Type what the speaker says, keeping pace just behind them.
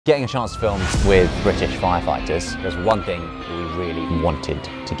Getting a chance to film with British firefighters, there's one thing we really wanted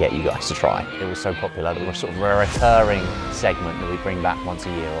to get you guys to try. It was so popular that we're sort of a recurring segment that we bring back once a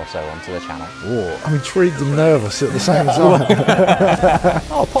year or so onto the channel. Ooh, I'm intrigued and nervous at the same time.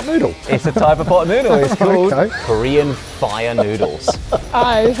 Oh, pot noodle. It's a type of pot noodle. It's called Korean Fire Noodles.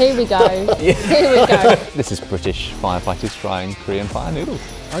 Oh, here we go. Here we go. This is British firefighters trying Korean Fire Noodles.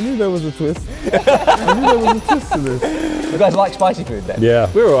 I knew there was a twist. I knew there was a twist to this. You guys like spicy food then? Yeah,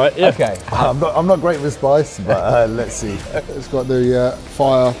 we're all right. Yeah. Okay. I'm not great with spice, but let's see. It's got the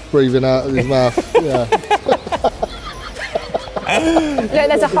fire breathing out of his mouth. Yeah. Look,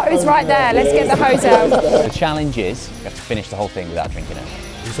 there's a hose right there. Let's get the hose out. The challenge is you have to finish the whole thing without drinking it.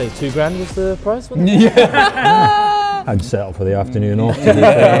 You say £2 was the price? Yeah. I'd settle for the afternoon off. To be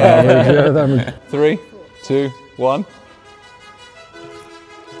fair. 3, 2, 1.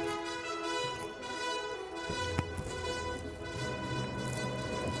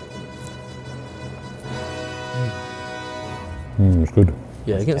 It's good.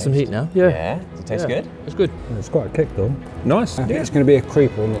 Yeah, getting some heat now. Yeah. Does it taste good? It's good. It's quite a kick though. Nice. I think it's going to be a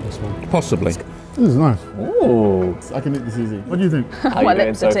creeper, isn't it, this one? Possibly. This is nice. Ooh. I can eat this easy. What do you think? My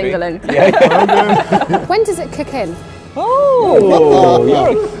lips are tingling. Yeah. When does it kick in? Oh,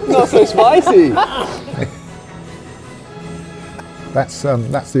 you're not so spicy. That's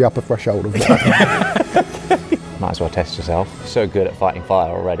the upper threshold of that. Might as well test yourself. You're so good at fighting fire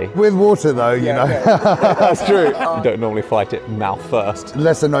already. With water though, you know. That's true. You don't normally fight it mouth first.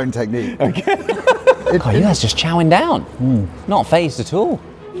 Lesser known technique. Okay. God, you guys just chowing down. Not phased at all.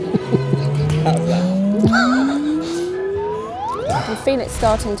 I feel it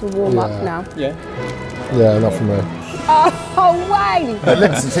starting to warm up now. Yeah. Yeah, not for me. Oh, way! The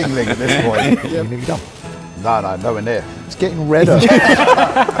lips are tingling at this point. Yeah, nearly done. No, nowhere near. It's getting redder.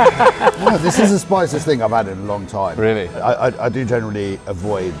 No, this is the spiciest thing I've had in a long time. Really? I do generally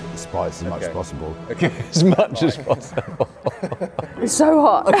avoid spice as much as possible. Okay, as much as possible. It's so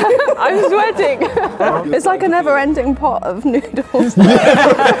hot. I'm sweating. It's like a never-ending pot of noodles.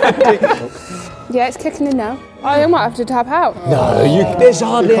 Yeah, it's kicking in now. I might have to tap out. No, there's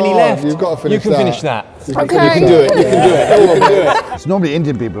hardly any left. You've got to finish that. You can finish that. Okay. You can do it. You can do it. Everyone can do it. So normally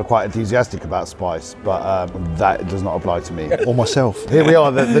Indian people are quite enthusiastic about spice, but that does not apply to me. Or myself. Here we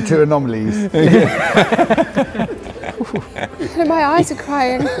are, the two anomalies. My eyes are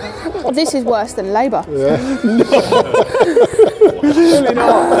crying. This is worse than labour. Yeah. Really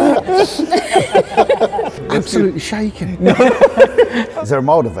not. Absolutely shaking. Is there a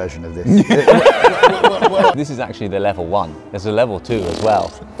milder version of this? This is actually the level 1. There's a level 2 as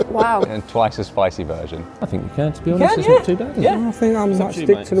well. Wow. And twice as spicy version. I think you can, to be honest. It's not too bad. Yeah. I think I might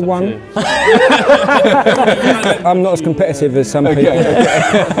stick to the one. I'm not as competitive as some people.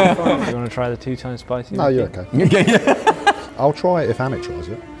 You want to try the 2 times spicy? No, you're okay. Okay. I'll try it if Amit tries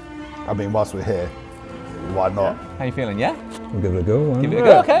it. I mean, whilst we're here, why not? How you feeling, yeah? We'll give it a go. Why Give it a not?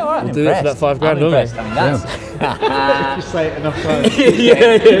 go, okay, all right. We'll do it for that £5 grand, don't we? I mean, that's... Just say it enough times.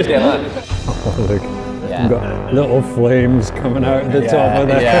 Yeah. Oh, look. Yeah. You've got little flames coming out of the top of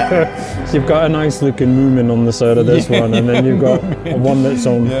there. Yeah. You've got a nice looking moomin on the side of this one, and then you've got one that's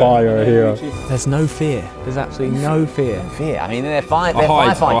on fire here. There's no fear. There's absolutely no fear. Fear. I mean, they're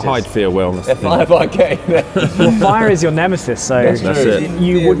firefighters. I hide fear well. They're firefighters. Well, fire is your nemesis, so That's it.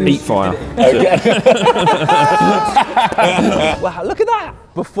 you wouldn't Eat fire. Wow, look at that!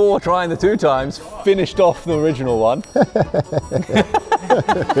 Before trying the 2 times, finished off the original one.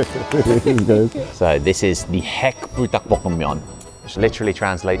 So this is the 불닭볶음면, which literally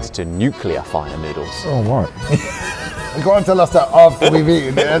translates to nuclear fire noodles. Oh, right. You can't tell us that after we've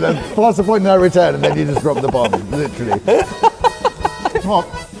eaten it, and then past the point of no return, and then you just drop the bomb, literally. What?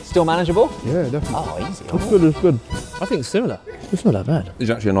 Still manageable? Yeah, definitely. Oh, easy. It's good, it's good. I think it's similar. It's not that bad. It's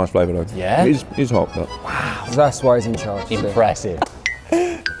actually a nice flavour though. Yeah? It's hot, but... That's why he's in charge. Impressive.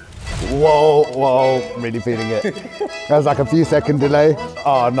 Whoa, really feeling it. There's like a few second delay.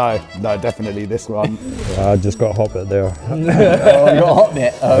 Oh, no, definitely this one. I just got a hot bit there. Oh, you got a hot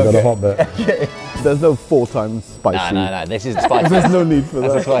bit? I got a hot bit. There's no 4 times spicy. No, this is spicy. There's no need for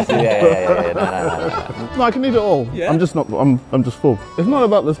that. That's spicy, yeah. No. No, I can eat it all. Yeah? I'm just full. It's not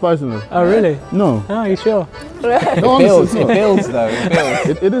about the spiciness. Oh, really? No. Oh, you sure? No, It builds though, it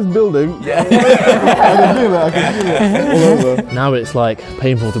builds. It is building. Yeah. I can feel it all over. Now it's like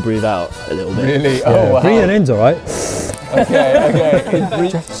painful to breathe out a little bit. Really? Oh, wow. Breathing in's alright. Okay. Do you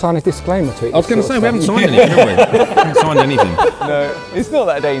have to sign a disclaimer to it? I was going to say, we haven't signed anything, have we? We haven't signed anything. No, it's not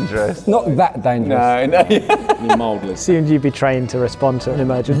that dangerous. Not that dangerous. No. Mildly. Soon you'd be trained to respond to an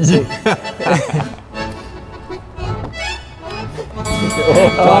emergency.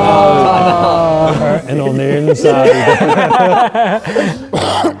 Hurting on the inside.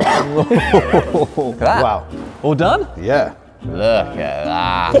 Look at that. Wow. All done? Yeah. Look at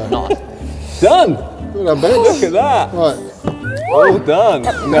that. Nice. Done. Look at that bench. Look at that. Right. All done. No.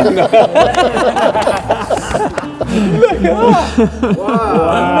 Look at that.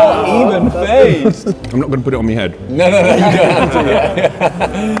 Wow. Not even phased. I'm not going to put it on my head. No, you don't have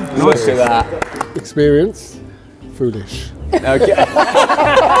to. Look at that. Experience. Foolish. Okay.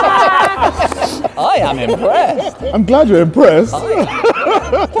 I am impressed. I'm glad you're impressed.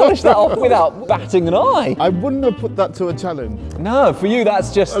 Polish that off without batting an eye. I wouldn't have put that to a challenge. No, for you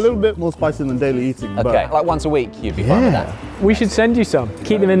that's just... A little bit more spicy than daily eating. Okay, like once a week you'd be fine with that. We should send you some.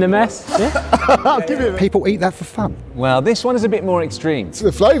 Keep them in the mess. Yeah? People eat that for fun. Well, this one is a bit more extreme.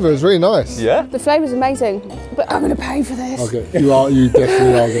 The flavour is really nice. Yeah? The flavour's amazing, but I'm going to pay for this. Okay, you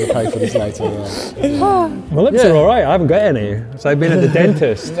definitely are going to pay for this later. My lips are all right. I haven't got any. So I've been at the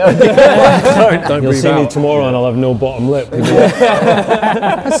dentist. Don't You'll breathe see me out. tomorrow and I'll have no bottom lip.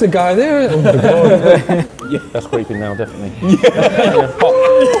 That's the guy there. Oh my God. That's creepy now, definitely.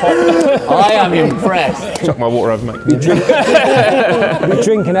 I am impressed. Chuck my water over, mate. We're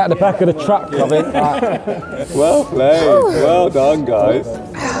drinking out the back of the truck, I think. Well played. Well done, guys.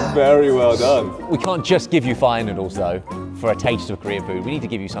 Very well done. We can't just give you fire noodles though for a taste of Korean food. We need to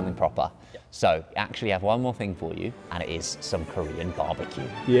give you something proper. So, actually have one more thing for you, and it is some Korean barbecue.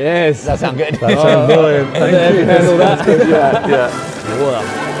 Yes. Does that sound good? That sounds brilliant. Thank you. Handle that.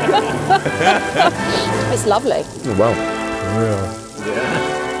 It's lovely. Oh, wow.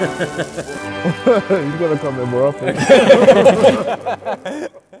 You've got to come here more often.